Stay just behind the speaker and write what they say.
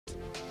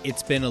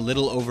It's been a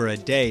little over a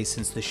day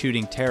since the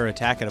shooting terror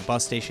attack at a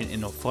bus station in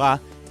Ofra,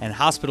 and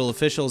hospital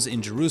officials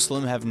in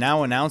Jerusalem have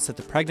now announced that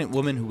the pregnant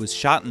woman who was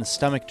shot in the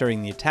stomach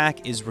during the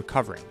attack is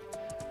recovering.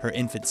 Her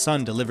infant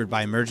son, delivered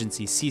by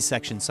emergency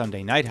C-section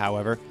Sunday night,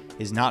 however,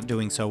 is not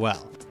doing so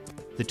well.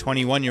 The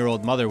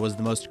 21-year-old mother was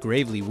the most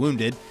gravely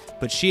wounded,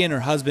 but she and her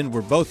husband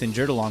were both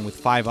injured along with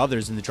 5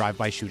 others in the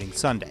drive-by shooting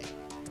Sunday.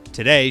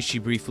 Today, she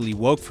briefly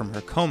woke from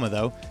her coma,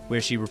 though,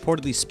 where she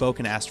reportedly spoke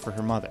and asked for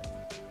her mother.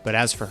 But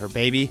as for her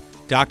baby,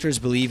 doctors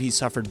believe he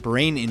suffered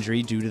brain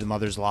injury due to the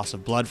mother's loss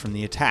of blood from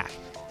the attack.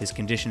 His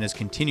condition has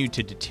continued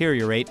to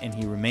deteriorate, and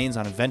he remains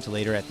on a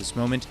ventilator at this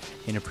moment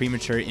in a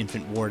premature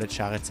infant ward at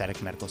Shaare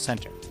Zedek Medical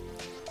Center.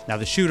 Now,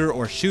 the shooter,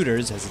 or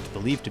shooters, as it's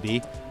believed to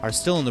be, are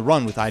still on the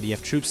run, with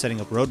IDF troops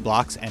setting up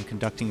roadblocks and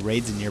conducting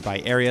raids in nearby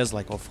areas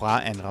like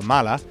Ofra and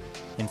Ramallah.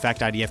 In fact,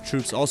 IDF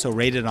troops also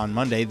raided on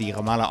Monday the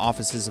Ramallah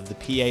offices of the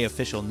PA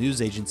official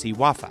news agency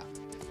Wafa.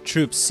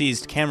 Troops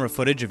seized camera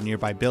footage of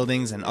nearby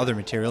buildings and other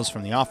materials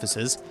from the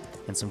offices,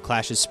 and some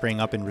clashes sprang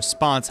up in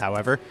response,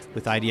 however,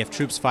 with IDF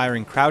troops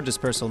firing crowd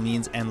dispersal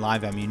means and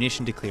live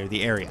ammunition to clear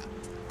the area.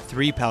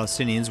 3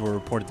 Palestinians were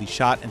reportedly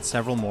shot and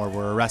several more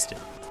were arrested.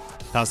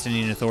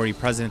 Palestinian Authority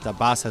President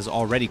Abbas has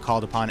already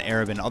called upon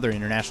Arab and other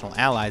international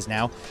allies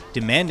now,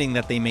 demanding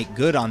that they make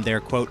good on their,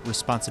 quote,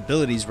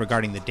 responsibilities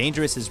regarding the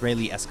dangerous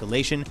Israeli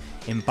escalation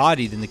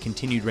embodied in the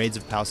continued raids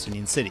of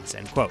Palestinian cities,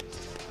 end quote.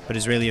 But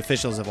Israeli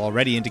officials have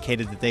already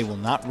indicated that they will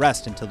not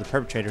rest until the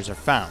perpetrators are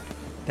found.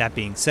 That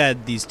being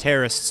said, these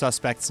terrorist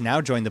suspects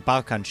now join the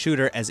Balkan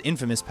shooter as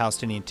infamous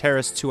Palestinian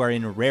terrorists who are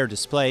in a rare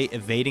display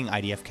evading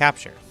IDF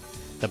capture.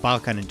 The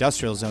Balkan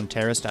Industrial Zone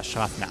terrorist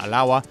Ashraf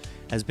Na'alawa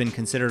has been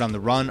considered on the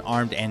run,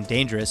 armed, and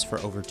dangerous for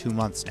over 2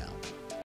 months now.